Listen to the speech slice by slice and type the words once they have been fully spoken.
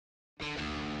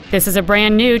This is a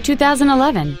brand new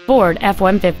 2011 Ford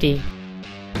F-150.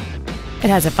 It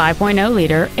has a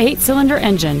 5.0-liter, 8-cylinder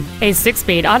engine, a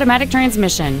 6-speed automatic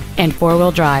transmission, and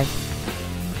 4-wheel drive.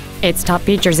 Its top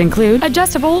features include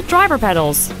adjustable driver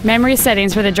pedals, memory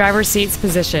settings for the driver's seat's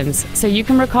positions, so you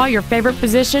can recall your favorite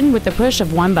position with the push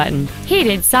of one button,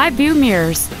 heated side view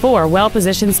mirrors, 4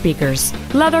 well-positioned speakers,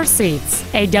 leather seats,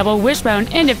 a double wishbone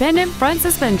independent front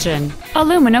suspension,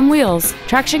 aluminum wheels,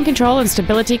 traction control and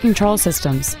stability control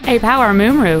systems, a power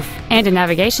moonroof, and a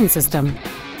navigation system.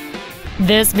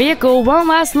 This vehicle won't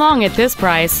last long at this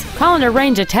price. Call and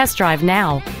arrange a test drive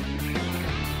now.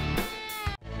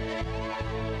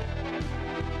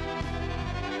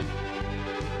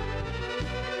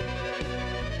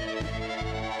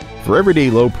 For everyday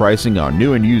low pricing on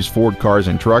new and used Ford cars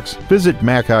and trucks, visit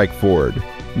Mac Haik Ford.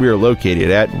 We are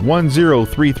located at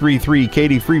 10333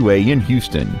 Katy Freeway in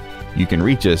Houston. You can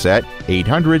reach us at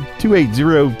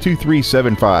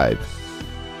 800-280-2375.